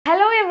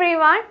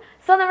everyone.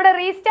 So, നമ്മുടെ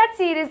restart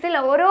സീരീസിൽ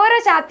ഓരോരോ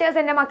ചാപ്റ്റേഴ്സ്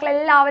എൻ്റെ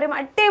മക്കളെല്ലാവരും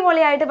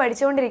അടിപൊളിയായിട്ട്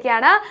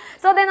പഠിച്ചുകൊണ്ടിരിക്കുകയാണ്.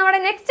 സോ ദേ നമ്മുടെ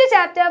next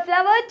chapter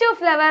flower to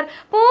flower,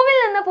 പൂവിൽ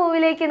നിന്ന്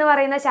പൂവിലേക്ക് എന്ന്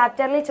പറയുന്ന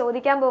ചാപ്റ്ററിൽ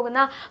ചോദിക്കാൻ പോകുന്ന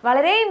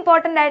വളരെ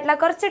ഇമ്പോർട്ടൻ്റ് ആയിട്ടുള്ള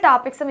കുറച്ച്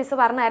ടോപ്പിക്സ് മിസ്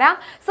പറഞ്ഞുതരാം.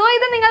 സോ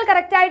ഇത് നിങ്ങൾ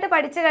കറക്റ്റായിട്ട്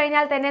പഠിച്ചു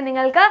കഴിഞ്ഞാൽ തന്നെ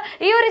നിങ്ങൾക്ക്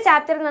ഈ ഒരു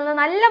ചാപ്റ്ററിൽ നിന്ന്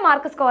നല്ല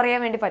മാർക്ക് സ്കോർ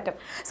ചെയ്യാൻ വേണ്ടി പറ്റും.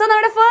 സോ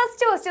നമ്മുടെ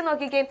ഫസ്റ്റ് ക്വസ്റ്റ്യൻ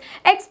നോക്കിക്കേ.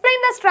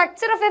 Explain the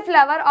structure of A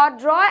flower or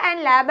draw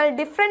and label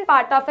different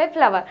part of A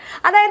flower.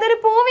 അതായത് ഒരു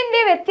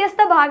പൂവിൻ്റെ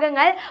വ്യത്യസ്ത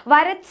ഭാഗങ്ങൾ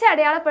വരച്ച്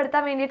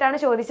അടയാളപ്പെടുത്താൻ വേണ്ടിയിട്ടാണ്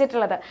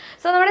ചോദിച്ചിട്ടുള്ളത്.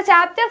 സോ നമ്മുടെ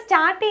ചാപ്റ്റർ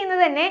സ്റ്റാർട്ട്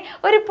ചെയ്യുന്നത് തന്നെ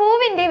ഒരു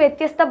പൂവിൻ്റെ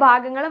വ്യത്യസ്ത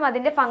ഭാഗങ്ങളും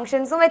അതിൻ്റെ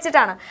ഫങ്ഷൻസും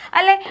വെച്ചിട്ടാണ്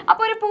അല്ലേ.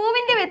 അപ്പോൾ ഒരു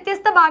പൂവിൻ്റെ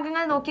വ്യത്യസ്ത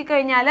ഭാഗങ്ങൾ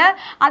നോക്കിക്കഴിഞ്ഞാൽ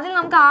അതിൽ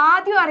നമുക്ക്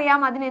ആദ്യം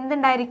അറിയാം അതിന്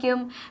എന്തുണ്ടായിരിക്കും,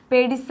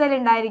 പെഡിസൽ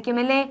ഉണ്ടായിരിക്കും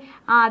അല്ലേ.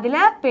 അതിൽ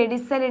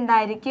പെഡിസൽ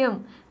ഉണ്ടായിരിക്കും.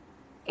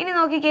 ഇനി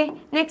നോക്കിക്കേ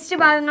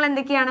നെക്സ്റ്റ് ഭാഗങ്ങൾ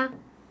എന്തൊക്കെയാണ്.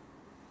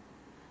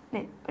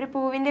 ഒരു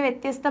പൂവിൻ്റെ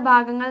വ്യത്യസ്ത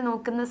ഭാഗങ്ങൾ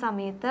നോക്കുന്ന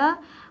സമയത്ത്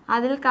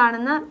അതിൽ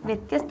കാണുന്ന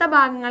വ്യത്യസ്ത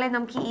ഭാഗങ്ങളെ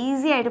നമുക്ക്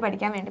ഈസി ആയിട്ട്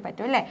പഠിക്കാൻ വേണ്ടി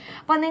പറ്റും അല്ലേ.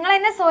 അപ്പോൾ നിങ്ങൾ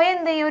തന്നെ സ്വയം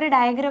എന്ത് ചെയ്യും, ഒരു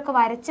ഡയഗ്രം ഒക്കെ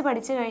വരച്ച്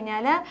പഠിച്ചു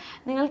കഴിഞ്ഞാൽ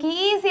നിങ്ങൾക്ക്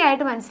ഈസി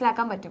ആയിട്ട്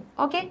മനസ്സിലാക്കാൻ പറ്റും.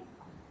 Okay,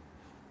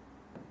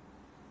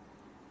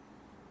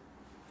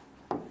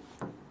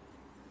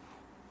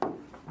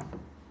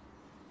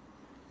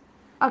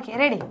 okay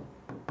ready.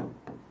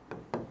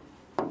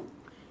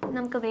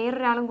 നമുക്ക്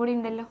വേറൊരാളും കൂടി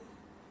ഉണ്ടല്ലോ.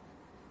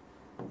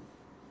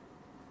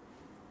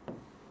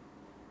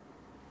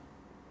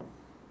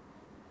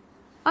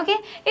 ഓക്കെ,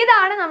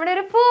 ഇതാണ് നമ്മുടെ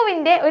ഒരു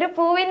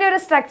പൂവിൻ്റെ ഒരു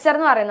സ്ട്രക്ചർ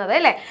എന്ന് പറയുന്നത്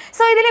അല്ലേ.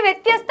 സോ ഇതിൽ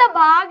വ്യത്യസ്ത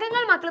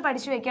ഭാഗങ്ങൾ മക്കൾ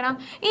പഠിച്ചു വെക്കണം.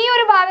 ഈ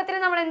ഒരു ഭാഗത്തിന്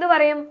നമ്മൾ എന്ത്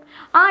പറയും,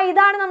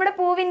 ഇതാണ് നമ്മുടെ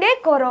പൂവിൻ്റെ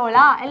കൊറോള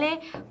അല്ലേ.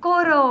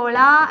 കൊറോള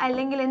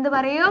അല്ലെങ്കിൽ എന്ത്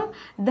പറയും,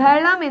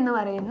 ദളം എന്ന്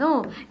പറയുന്നു.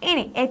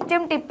 ഇനി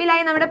ഏറ്റവും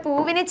ടിപ്പിലായി നമ്മുടെ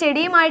പൂവിനെ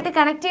ചെടിയുമായിട്ട്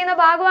കണക്ട് ചെയ്യുന്ന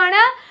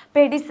ഭാഗമാണ്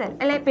പെഡിസൽ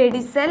അല്ലെ.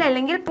 പെഡിസൽ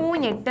അല്ലെങ്കിൽ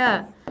പൂഞ്ഞെട്ട്.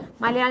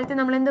 മലയാളത്തിൽ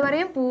നമ്മൾ എന്ത്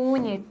പറയും,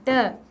 പൂഞ്ഞെട്ട്.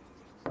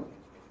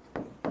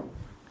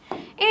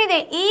 ഇനി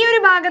ഈ ഒരു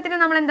ഭാഗത്തിന്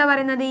നമ്മൾ എന്താ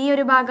പറയുന്നത്, ഈ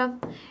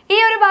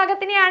ഒരു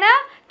ഭാഗത്തിനെയാണ്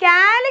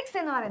കാലിക്സ്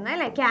എന്ന് പറയുന്നത്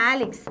അല്ലെ.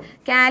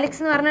 കാലിക്സ്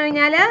എന്ന് പറഞ്ഞു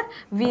കഴിഞ്ഞാൽ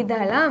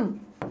വിതളം.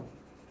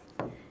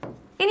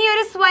 ഇനി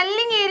ഒരു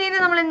സ്വെല്ലിംഗ് ഏരിയനെ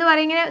നമ്മൾ എന്ത്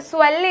പറയും, ഇങ്ങനെ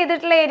സ്വെല്ല്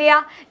ചെയ്തിട്ടുള്ള ഏരിയ,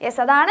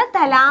 യെസ് അതാണ്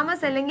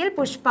തലാമസ് അല്ലെങ്കിൽ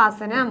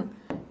പുഷ്പാസനം.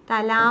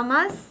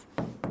 തലാമസ്,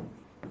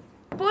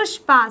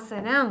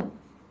 പുഷ്പാസനം.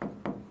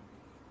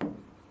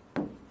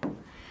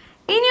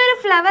 ഇനി ഒരു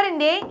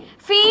ഫ്ലവറിന്റെ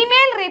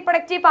ഫീമെയിൽ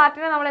റീപ്രൊഡക്റ്റീവ്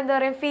പാർട്ടിനെ നമ്മൾ എന്താ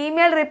പറയും,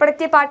 female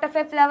reproductive part of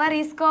A flower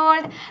is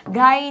called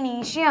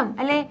gynoecium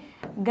അല്ലെ.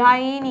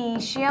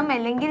 ഗൈനീഷ്യം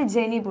അല്ലെങ്കിൽ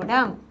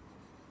ജനിപുടം.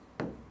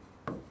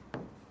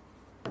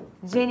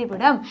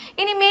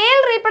 ഇനി mail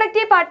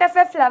reproductive part of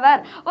A flower,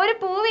 ഒരു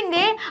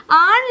പൂവിന്റെ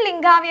ആൺ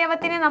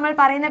ലിംഗാവയവത്തിനെ നമ്മൾ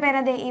പറയുന്ന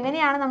പേരത്,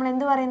 ഇവനെയാണ് നമ്മൾ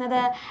എന്ത്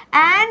പറയുന്നത്,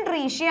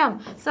 ആൻഡ്രീഷ്യം.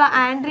 സോ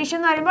ആൻഡ്രീഷ്യം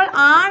എന്ന് പറയുമ്പോൾ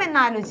ആൺ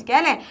എന്ന് ആലോചിക്കുക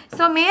അല്ലെ.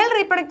 സോ മെയിൽ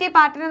റീപ്രൊഡക്റ്റീവ്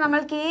പാർട്ടിനെ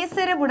നമ്മൾ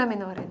കേസരപുടം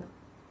എന്ന് പറയുന്നു.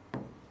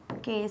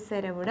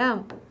 കേസരപുടം.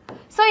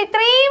 സോ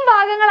ഇത്രയും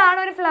ഭാഗങ്ങളാണ്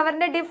ഒരു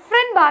ഫ്ലവറിന്റെ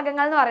ഡിഫറെന്റ്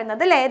ഭാഗങ്ങൾ എന്ന്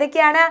പറയുന്നത് അല്ലേ.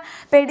 ഏതൊക്കെയാണ്,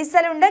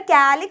 പെഡിസൽ ഉണ്ട്,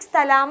 calyx,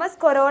 thalamus,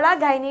 corolla,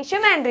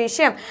 gynoecium,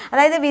 androecium.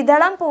 അതായത്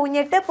വിതളം,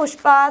 പൂഞ്ഞെട്ട്,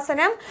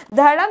 പുഷ്പാസനം,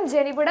 ദളം,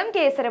 ജനിപുടം,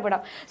 കേസരപുടം.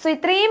 സോ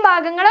ഇത്രയും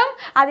ഭാഗങ്ങളും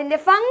അതിന്റെ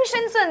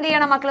ഫങ്ഷൻസും എന്ത്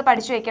ചെയ്യണം മക്കൾ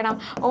പഠിച്ചു വെക്കണം.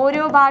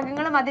 ഓരോ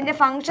ഭാഗങ്ങളും അതിന്റെ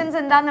ഫങ്ഷൻസ്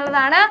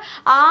എന്താന്നുള്ളതാണ്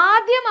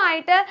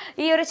ആദ്യമായിട്ട്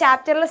ഈ ഒരു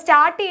ചാപ്റ്ററിൽ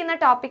സ്റ്റാർട്ട് ചെയ്യുന്ന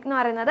ടോപ്പിക് എന്ന്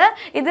പറയുന്നത്.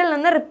 ഇതിൽ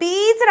നിന്ന്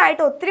റിപ്പീറ്റഡ്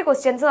ആയിട്ട് ഒത്തിരി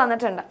ക്വസ്റ്റ്യൻസ്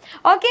തന്നിട്ടുണ്ട്.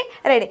 Okay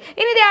ready.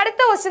 ഇനി ഇത്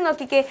അടുത്ത ക്വസ്റ്റ്യൻ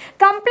നോക്കിക്കേ.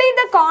 Complete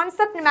the concept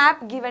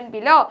map given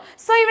below.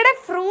 So ഇവിടെ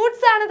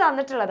ഫ്രൂട്ട്സ് ആണ്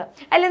തന്നിട്ടുള്ളത്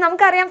അല്ലെ.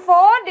 നമുക്കറിയാം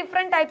 4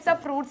 ഡിഫറെന്റ് ടൈപ്സ്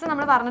ഓഫ് ഫ്രൂട്ട്സ്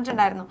നമ്മൾ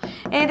പറഞ്ഞിട്ടുണ്ടായിരുന്നു.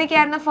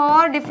 ഏതൊക്കെയായിരുന്നു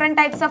 4 ഡിഫറെന്റ്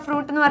ടൈപ്സ് ഓഫ്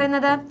ഫ്രൂട്ട് എന്ന്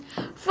പറയുന്നത്.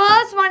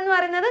 ഫസ്റ്റ് വൺ എന്ന്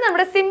പറയുന്നത്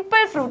നമ്മുടെ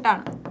സിമ്പിൾ ഫ്രൂട്ട്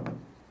ആണ്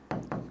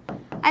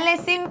അല്ലെ.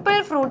 സിമ്പിൾ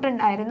ഫ്രൂട്ട്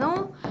ഉണ്ടായിരുന്നു.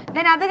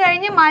 ദെൻ അത്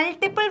കഴിഞ്ഞ്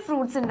മൾട്ടിപ്പിൾ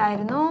ഫ്രൂട്ട്സ്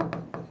ഉണ്ടായിരുന്നു.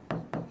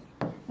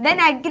 Then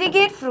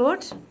aggregate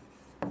fruit,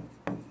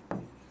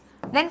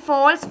 then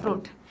false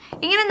fruit.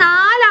 ഇങ്ങനെ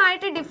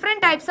 4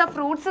 ഡിഫറെന്റ് ടൈപ്സ് ഓഫ്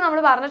ഫ്രൂട്ട്സ് നമ്മൾ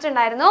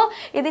പറഞ്ഞിട്ടുണ്ടായിരുന്നു.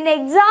 ഇതിന്റെ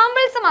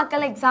എക്സാമ്പിൾസ്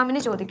മക്കൾ എക്സാമിന്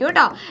ചോദിക്കും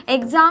കേട്ടോ.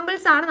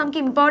 എക്സാമ്പിൾസ് ആണ് നമുക്ക്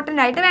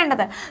ഇമ്പോർട്ടൻ്റ് ആയിട്ട്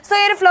വേണ്ടത്. സോ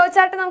ഈ ഒരു ഫ്ലോ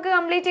ചാർട്ട് നമുക്ക്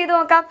കംപ്ലീറ്റ് ചെയ്ത്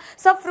നോക്കാം.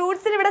 സോ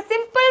ഫ്രൂട്ട്സിൽ ഇവിടെ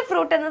സിമ്പിൾ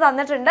ഫ്രൂട്ട് എന്ന്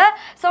തന്നിട്ടുണ്ട്.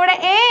 സോ ഇവിടെ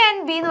എ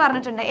ആൻഡ് ബി എന്ന്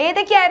പറഞ്ഞിട്ടുണ്ട്.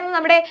 ഏതൊക്കെയായിരുന്നു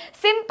നമ്മുടെ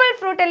സിമ്പിൾ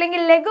ഫ്രൂട്ട്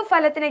അല്ലെങ്കിൽ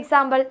ലഘുഫലത്തിന്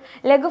എക്സാമ്പിൾ.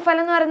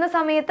 ലഘുഫലം എന്ന് പറയുന്ന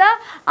സമയത്ത്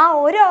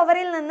ഒരു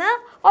ഓവറിൽ നിന്ന്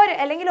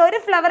ഒരു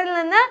ഫ്ലവറിൽ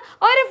നിന്ന്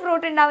ഒരു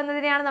ഫ്രൂട്ട്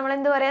ഉണ്ടാവുന്നതിനെയാണ് നമ്മൾ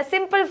എന്ത് പറയുക,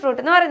 സിമ്പിൾ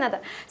ഫ്രൂട്ട് എന്ന് പറയുന്നത്.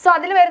 സോ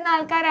അതിൽ വരുന്ന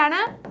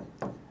ആൾക്കാരാണ്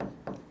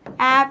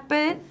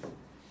ആപ്പിൾ,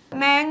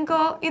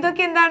 മാംഗോ.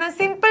 ഇതൊക്കെ എന്താണ്,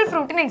 സിമ്പിൾ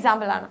ഫ്രൂട്ടിന്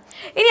എക്സാമ്പിൾ ആണ്.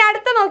 ഇനി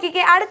അടുത്ത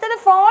നോക്കിക്കേ. അടുത്തത്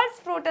ഫോൾസ്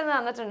ഫ്രൂട്ട് എന്ന്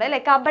തന്നിട്ടുണ്ട് അല്ലെ.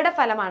 കപട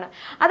ഫലമാണ്.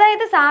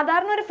 അതായത്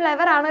സാധാരണ ഒരു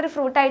ഫ്ലവർ ആണ് ഒരു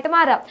ഫ്രൂട്ടായിട്ട്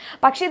മാറാം.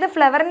 പക്ഷെ ഇത്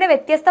ഫ്ലവറിന്റെ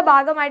വ്യത്യസ്ത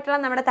ഭാഗമായിട്ടുള്ള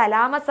നമ്മുടെ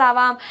തലാമസ്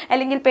ആവാം,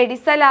 അല്ലെങ്കിൽ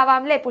പെഡിസൽ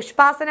ആവാം അല്ലെ,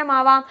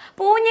 പുഷ്പാസനമാവാം,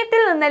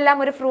 പൂഞ്ഞെട്ടിൽ നിന്നെല്ലാം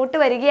ഒരു ഫ്രൂട്ട്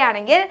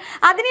വരികയാണെങ്കിൽ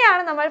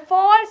അതിനെയാണ് നമ്മൾ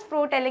ഫോൾസ്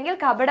ഫ്രൂട്ട് അല്ലെങ്കിൽ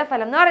കപട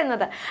ഫലം എന്ന്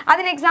പറയുന്നത്.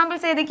 അതിന്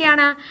എക്സാമ്പിൾസ്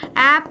ഏതൊക്കെയാണ്.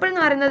 ആപ്പിൾ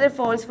എന്ന് പറയുന്നത്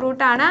ഫോൾസ്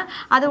ഫ്രൂട്ട് ആണ്.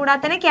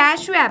 അതുകൂടാതെ തന്നെ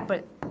കാഷ്യൂ ആപ്പിൾ,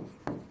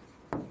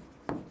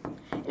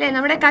 അല്ലേ?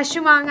 നമ്മുടെ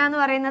കശുമാങ്ങ എന്ന്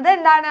പറയുന്നത്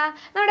എന്താണ്?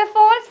 നമ്മുടെ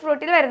ഫോൾസ്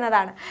ഫ്രൂട്ടിൽ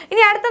വരുന്നതാണ്.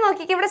 ഇനി അടുത്ത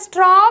നോക്കിക്ക്, ഇവിടെ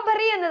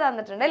സ്ട്രോബെറി എന്ന്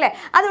തന്നിട്ടുണ്ട് അല്ലേ?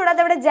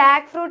 അതുകൂടാതെ ഇവിടെ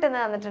ജാക്ക് ഫ്രൂട്ട് എന്ന്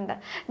തന്നിട്ടുണ്ട്.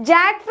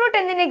 ജാക്ക് ഫ്രൂട്ട്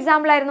എന്തിന്റെ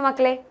എക്സാമ്പിൾ ആയിരുന്നു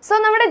മക്കളെ? സോ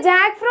നമ്മുടെ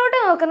ജാക്ക് ഫ്രൂട്ട്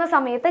നോക്കുന്ന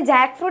സമയത്ത്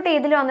ജാക്ക് ഫ്രൂട്ട്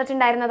ഏതിൽ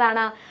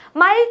വന്നിട്ടുണ്ടായിരുന്നതാണ്?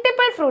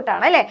 മൾട്ടിപ്പിൾ ഫ്രൂട്ട്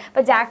ആണ് അല്ലേ?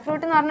 അപ്പൊ ജാക്ക്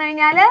ഫ്രൂട്ട് എന്ന് പറഞ്ഞു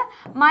കഴിഞ്ഞാൽ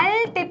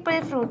മൾട്ടിപ്പിൾ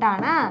ഫ്രൂട്ട്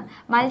ആണ്.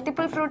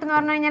 മൾട്ടിപ്പിൾ ഫ്രൂട്ട് എന്ന്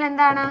പറഞ്ഞു കഴിഞ്ഞാൽ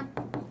എന്താണ്?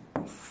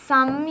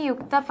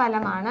 സംയുക്ത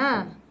ഫലമാണ്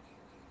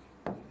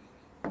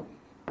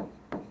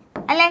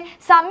അല്ലെ?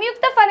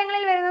 സംയുക്ത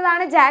ഫലങ്ങളിൽ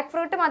വരുന്നതാണ് ജാക്ക്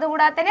ഫ്രൂട്ടും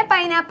അതുകൂടാതെ തന്നെ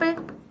പൈനാപ്പിൾ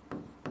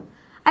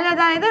അല്ല.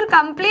 അതായത് ഒരു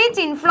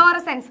കംപ്ലീറ്റ്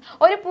ഇൻഫ്ലോറസെൻസ്,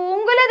 ഒരു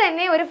പൂങ്കുല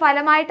തന്നെ ഒരു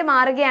ഫലമായിട്ട്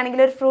മാറുകയാണെങ്കിൽ,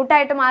 ഒരു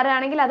ഫ്രൂട്ടായിട്ട്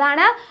മാറുകയാണെങ്കിൽ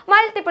അതാണ്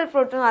മൾട്ടിപ്പിൾ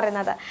ഫ്രൂട്ട് എന്ന്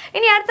പറയുന്നത്.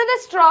 ഇനി അടുത്തത്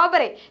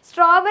സ്ട്രോബെറി.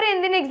 സ്ട്രോബെറി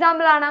എന്തിന്റെ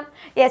എക്സാമ്പിൾ ആണ്?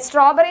 യെസ്,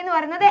 സ്ട്രോബെറി എന്ന്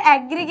പറയുന്നത്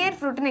അഗ്രിഗേറ്റ്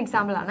ഫ്രൂട്ടിന്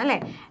എക്സാമ്പിൾ ആണ് അല്ലേ?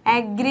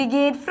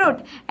 Aggregate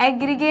fruit.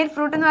 അഗ്രിഗേറ്റ്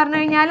ഫ്രൂട്ട് എന്ന്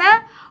പറഞ്ഞു കഴിഞ്ഞാൽ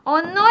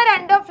ഒന്നോ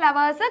രണ്ടോ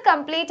ഫ്ലവേഴ്സ്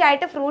കംപ്ലീറ്റ്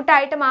ആയിട്ട് ഫ്രൂട്ട്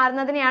ആയിട്ട്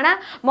മാറുന്നതിനെയാണ്,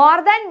 more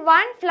than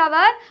one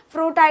flower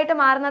fruit ആയിട്ട്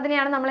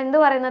മാറുന്നതിനെയാണ് നമ്മൾ എന്ത്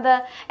പറയുന്നത്?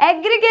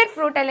 അഗ്രിഗേറ്റ്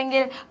ഫ്രൂട്ട്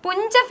അല്ലെങ്കിൽ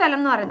പുഞ്ചഫലം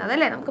എന്ന് പറയുന്നത്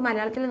അല്ലേ? നമുക്ക്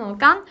മലയാളത്തിൽ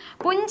നോക്കാം.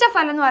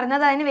 പുഞ്ചഫലം എന്ന്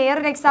പറയുന്നത് അതിന്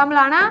വേറൊരു എക്സാമ്പിൾ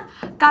ആണ്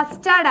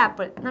കസ്റ്റാർഡ്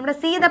ആപ്പിൾ, നമ്മുടെ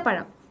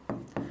സീതപ്പഴം.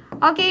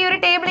 ഓക്കെ, ഈ ഒരു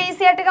ടേബിൾ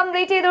ഈസി ആയിട്ട്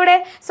കംപ്ലീറ്റ് ചെയ്തൂടെ?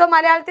 സോ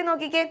മലയാളത്തിൽ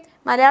നോക്കിക്കേ,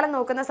 മലയാളം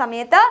നോക്കുന്ന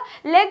സമയത്ത്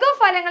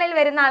ലഘുഫലങ്ങളിൽ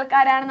വരുന്ന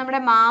ആൾക്കാരാണ്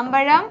നമ്മുടെ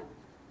മാമ്പഴം,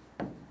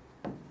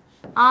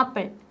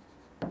 ആപ്പിൾ.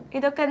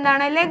 ഇതൊക്കെ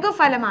എന്താണ്?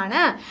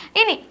 ലഘുഫലമാണ്.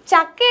 ഇനി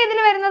ചക്ക ഏതിൽ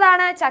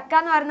വരുന്നതാണ്? ചക്ക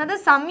എന്ന് പറയുന്നത്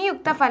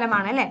സംയുക്ത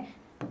ഫലമാണ് അല്ലെ?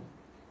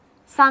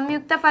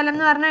 സംയുക്ത ഫലം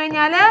എന്ന് പറഞ്ഞു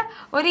കഴിഞ്ഞാൽ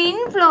ഒരു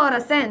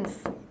ഇൻഫ്ലോറസെൻസ്,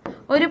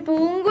 ഒരു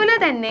പൂങ്കുല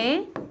തന്നെ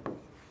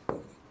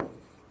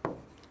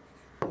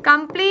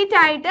കംപ്ലീറ്റ്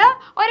ആയിട്ട്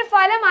ഒരു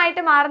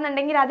ഫലമായിട്ട്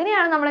മാറുന്നുണ്ടെങ്കിൽ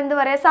അതിനെയാണ് നമ്മൾ എന്ത്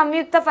പറയുക?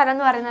 സംയുക്ത ഫലം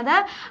എന്ന് പറയുന്നത്.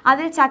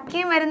 അതിൽ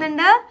ചക്കയും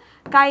വരുന്നുണ്ട്,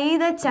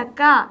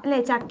 കൈതച്ചക്ക അല്ലെ?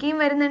 ചക്കയും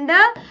വരുന്നുണ്ട്,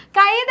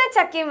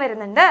 കൈതച്ചക്കയും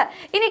വരുന്നുണ്ട്.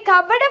 ഇനി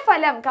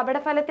കപടഫലം.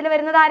 കപടഫലത്തിൽ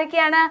വരുന്നത്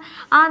ആരൊക്കെയാണ്?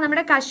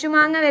 നമ്മുടെ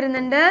കശുമാങ്ങ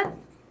വരുന്നുണ്ട്,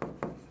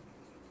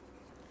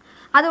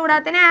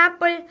 അതുകൂടാതെ തന്നെ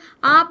ആപ്പിൾ.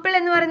 ആപ്പിൾ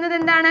എന്ന് പറയുന്നത്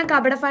എന്താണ്?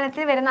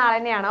 കപടഫലത്തിൽ വരുന്ന ആൾ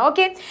തന്നെയാണ്.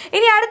 ഓക്കെ,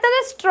 ഇനി അടുത്തത്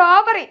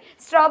സ്ട്രോബെറി.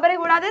 സ്ട്രോബെറി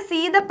കൂടാതെ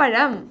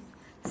സീതപ്പഴം.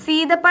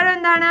 സീതപ്പഴം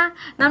എന്താണ്?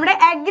 നമ്മുടെ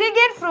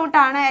അഗ്രിഗേറ്റ് ഫ്രൂട്ട്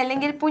ആണ്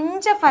അല്ലെങ്കിൽ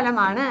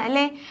പുഞ്ചഫലമാണ്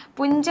അല്ലെ?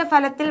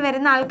 പുഞ്ചഫലത്തിൽ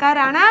വരുന്ന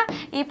ആൾക്കാരാണ്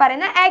ഈ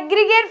പറയുന്ന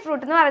അഗ്രിഗേറ്റ്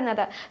ഫ്രൂട്ട് എന്ന്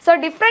പറയുന്നത്. So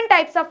different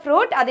types of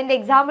fruit, അതിന്റെ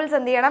എക്സാമ്പിൾസ്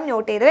എന്ത് ചെയ്യണം?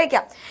 നോട്ട് ചെയ്ത്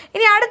വെക്കാം.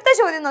 ഇനി അടുത്ത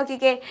ചോദ്യം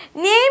നോക്കിക്കേ,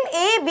 name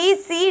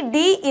ABCD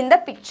in the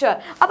picture.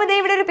 അപ്പോൾ ദേ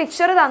ഇവിടെ ഒരു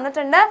പിക്ചർ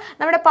തന്നിട്ടുണ്ട്.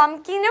 നമ്മുടെ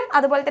പംകിനും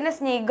അതുപോലെ തന്നെ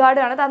സ്നേക്ക്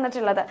ഗാർഡും ആണ്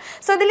തന്നിട്ടുള്ളത്.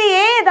 സോ ഇതിൽ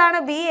A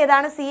ഏതാണ്, B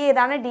ഏതാണ്, C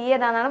ഏതാണ്, D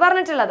ഏതാണെന്നാണ്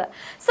പറഞ്ഞിട്ടുള്ളത്.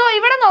 സോ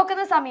ഇവിടെ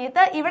നോക്കുന്ന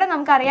സമയത്ത് ഇവിടെ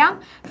നമുക്കറിയാം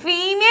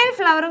ഫീമെയിൽ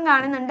ഫ്ലവറും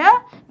കാണുന്നുണ്ട്,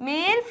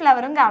 മെയിൽ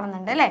ഫ്ലവറും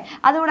കാണുന്നുണ്ട് അല്ലേ?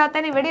 അതുകൂടാതെ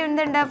തന്നെ ഇവിടെ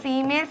എന്തുണ്ട്?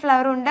 ഫീമെയിൽ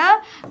ഫ്ലവറും ഉണ്ട്,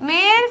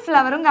 മെയിൽ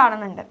ഫ്ലവറും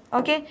കാണുന്നുണ്ട്.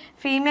 ഓക്കെ,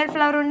 ഫീമെയിൽ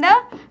ഫ്ലവർ ഉണ്ട്,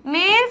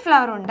 മെയിൽ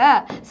ഫ്ലവർ ഉണ്ട്.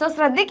 സോ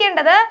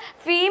ശ്രദ്ധിക്കേണ്ടത്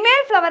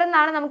ഫീമെയിൽ ഫ്ലവർ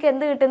എന്നാണ് നമുക്ക്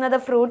എന്ത് കിട്ടുന്നത്?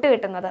 ഫ്രൂട്ട്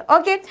കിട്ടുന്നത്.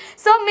 Okay,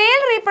 so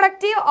mail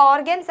reproductive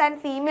organs and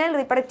female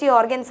reproductive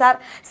organs are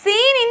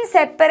seen in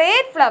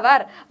separate flower.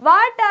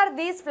 What are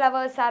these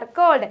flowers are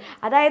called?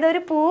 അതായത്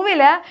ഒരു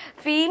പൂവില്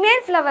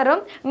ഫീമെയിൽ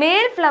ഫ്ലവറും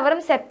മെയിൽ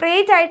ഫ്ലവറും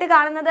സെപ്പറേറ്റ് ആയിട്ട്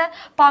കാണുന്നത്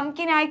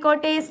പംകിൻ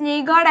ആയിക്കോട്ടെ,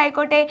 സ്നേക്ക് ഗാർഡ്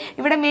ആയിക്കോട്ടെ,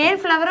 ഇവിടെ മെയിൽ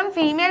ഫ്ലവറും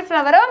ഫീമെയിൽ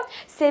ഫ്ലവറും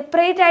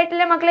സെപ്പറേറ്റ്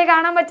ആയിട്ടുള്ള മക്കളെ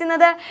കാണാൻ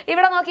പറ്റുന്നത്.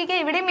 ഇവിടെ നോക്കിക്കേ,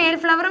 ഇവിടെ മെയിൽ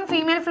ഫ്ലവറും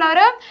ഫീമെയിൽ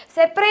ഫ്ലവറും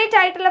സെപ്പറേറ്റ്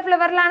ആയിട്ടുള്ള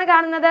ഫ്ലവറിലാണ്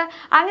കാണുന്നത്.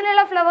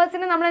 അങ്ങനെയുള്ള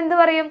ഫ്ലവേഴ്സിന് നമ്മൾ എന്ത്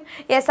പറയും?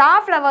 യെസ്, ആ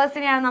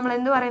ഫ്ലവേഴ്സിനെയാണ് നമ്മൾ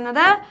എന്ത്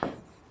പറയുന്നത്?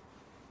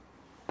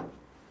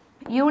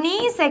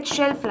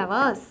 യൂണിസെക്ഷൽ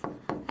ഫ്ലവേഴ്സ്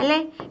അല്ലേ?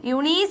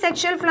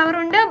 യൂണിസെക്ഷൽ ഫ്ലവർ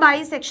ഉണ്ട്,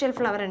 ബൈസെക്ഷൽ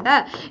ഫ്ലവർ ഉണ്ട്.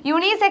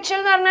 യൂണിസെക്ഷൽ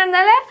എന്ന്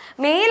പറഞ്ഞാൽ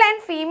male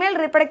and female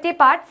reproductive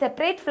part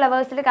separate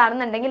ഫ്ലവേഴ്സിൽ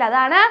കാണുന്നുണ്ടെങ്കിൽ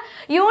അതാണ്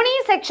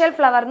യൂണിസെക്ഷൽ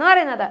ഫ്ലവർ എന്ന്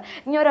പറയുന്നത്.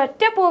 ഇനി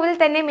ഒരൊറ്റ പൂവിൽ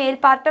തന്നെ മെയിൽ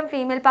പാർട്ടും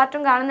ഫീമെയിൽ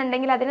പാർട്ടും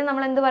കാണുന്നുണ്ടെങ്കിൽ അതിന്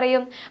നമ്മൾ എന്ത്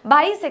പറയും?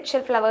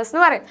 ബൈസെക്ഷൽ ഫ്ലവേഴ്സ്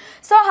എന്ന് പറയും.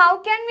 So how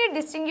can we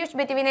distinguish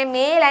between A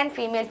male and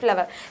female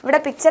flower?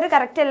 ഇവിടെ പിക്ചർ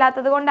കറക്റ്റ്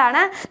അല്ലാത്തത്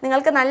കൊണ്ടാണ്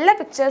നിങ്ങൾക്ക് നല്ല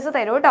പിക്ചേഴ്സ്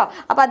തരും കേട്ടോ.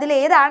 അപ്പോൾ അതിൽ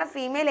ഏതാണ്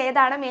ഫീമെയിൽ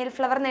ഏതാണ് മെയിൽ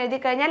ഫ്ലവർ എന്ന്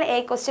എഴുതി കഴിഞ്ഞാൽ A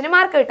ക്വസ്റ്റിന്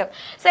മാർക്ക് കിട്ടും.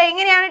 സോ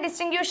എങ്ങനെയാണ്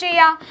ഡിസ്റ്റിങ്വിഷ്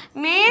ചെയ്യുക?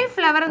 മെയിൽ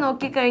ഫ്ലവർ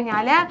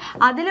നോക്കിക്കഴിഞ്ഞാൽ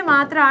അതിൽ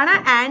മാത്രമാണ്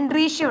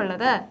ആൻഡ്രീഷ്യ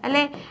ഉള്ളത്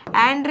അല്ലേ?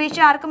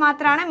 ആൻഡ്രീഷ്യ ആർക്ക്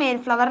മാത്രമാണ്? മെയിൽ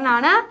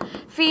ഫ്ലവറിനാണ്.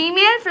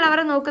 ഫീമെയിൽ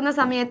ഫ്ലവർ നോക്കുന്ന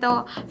സമയത്തോ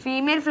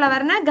ഫീമെയിൽ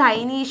ഫ്ലവറിന്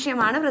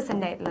ഗൈനീഷ്യമാണ്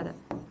പ്രസന്റ് ആയിട്ടുള്ളത്.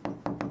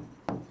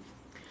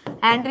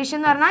 ആൻഡ്രീഷ്യ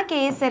എന്ന് പറഞ്ഞാൽ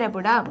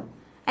കേസരപുടം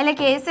അല്ലെ?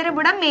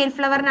 കേസരപുടം മെയിൽ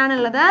ഫ്ലവറിനാണ്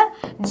ഉള്ളത്.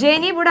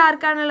 ജനിപുടം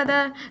ആർക്കാണുള്ളത്?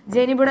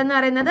 ജനിപുടം എന്ന്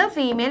പറയുന്നത്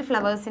ഫീമെയിൽ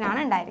ഫ്ലവേഴ്സിനാണ്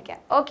ഉണ്ടായിരിക്കുക.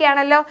 ഓക്കെ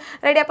ആണല്ലോ?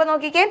 റെഡി? അപ്പോൾ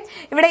നോക്കിക്കേ,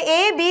 ഇവിടെ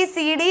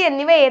ABCD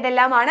എന്നിവ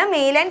ഏതെല്ലാമാണ്?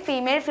 മെയിൽ ആൻഡ്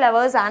ഫീമെയിൽ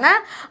ഫ്ലവേഴ്സ് ആണ്.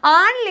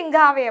 ആൺ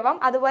ലിംഗാവയവം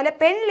അതുപോലെ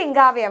പെൺ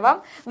ലിംഗാവയവം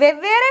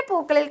വെവ്വേറെ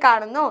പൂക്കളിൽ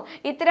കാണുന്നു.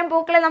 ഇത്തരം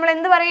പൂക്കളെ നമ്മൾ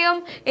എന്ത് പറയും?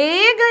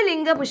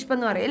 ഏകലിംഗ പുഷ്പം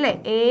എന്ന് പറയും അല്ലേ?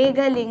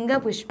 ഏകലിംഗ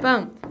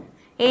പുഷ്പം.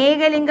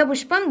 ഏകലിംഗ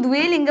പുഷ്പം,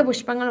 ദ്വിലിംഗ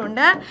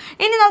പുഷ്പങ്ങളുണ്ട്.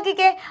 ഇനി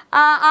നോക്കിക്കേ,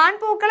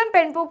 ആൺപൂക്കളും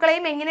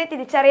പെൺപൂക്കളെയും എങ്ങനെ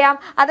തിരിച്ചറിയാം?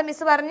 അത്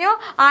മിസ് പറഞ്ഞു.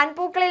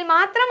 ആൺപൂക്കളിൽ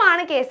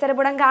മാത്രമാണ്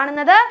കേസരപുടം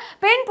കാണുന്നത്,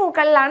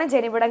 പെൺപൂക്കളിലാണ്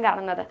ജനിപുടം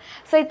കാണുന്നത്.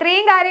 സോ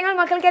ഇത്രയും കാര്യങ്ങൾ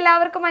മക്കൾക്ക്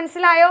എല്ലാവർക്കും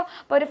മനസ്സിലായോ?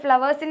 അപ്പോൾ ഒരു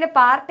ഫ്ലവേഴ്സിന്റെ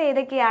പാർട്ട്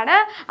ഏതൊക്കെയാണ്,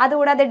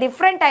 അതുകൂടാതെ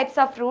ഡിഫറെന്റ് ടൈപ്സ്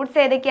ഓഫ് ഫ്രൂട്ട്സ്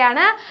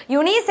ഏതൊക്കെയാണ്,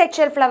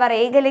 യൂണിസെക്ഷൽ ഫ്ലവർ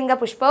ഏകലിംഗ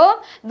പുഷ്പവും,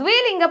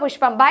 ദ്വിലിംഗ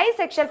പുഷ്പം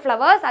ബൈസെക്ഷൽ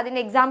ഫ്ലവേഴ്സ്, അതിന്റെ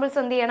എക്സാമ്പിൾസ്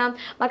എന്ത് ചെയ്യണം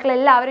മക്കൾ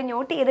എല്ലാവരും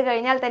നോട്ട് ചെയ്ത്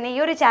കഴിഞ്ഞാൽ തന്നെ ഈ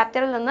ഒരു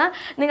ചാപ്റ്ററിൽ നിന്ന്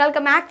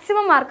നിങ്ങൾക്ക്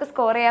മാക്സിമം മാർക്ക്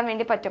സ്കോർ ചെയ്യാൻ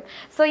വേണ്ടി പറ്റും.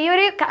 സോ ഈ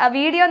ഒരു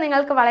വീഡിയോ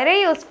നിങ്ങൾക്ക് വളരെ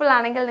യൂസ്ഫുൾ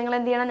ആണെങ്കിൽ നിങ്ങൾ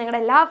എന്ത് ചെയ്യണം,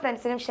 നിങ്ങളുടെ എല്ലാ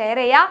ഫ്രണ്ട്സിനും ഷെയർ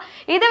ചെയ്യുക.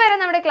 ഇതുവരെ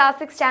നമ്മുടെ ക്ലാസ്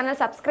 6 ചാനൽ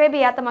സബ്സ്ക്രൈബ്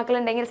ചെയ്യാത്ത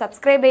മക്കളുണ്ടെങ്കിൽ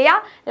സബ്സ്ക്രൈബ്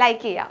ചെയ്യുക,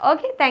 ലൈക്ക് ചെയ്യുക.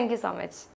 Okay, thank you so much.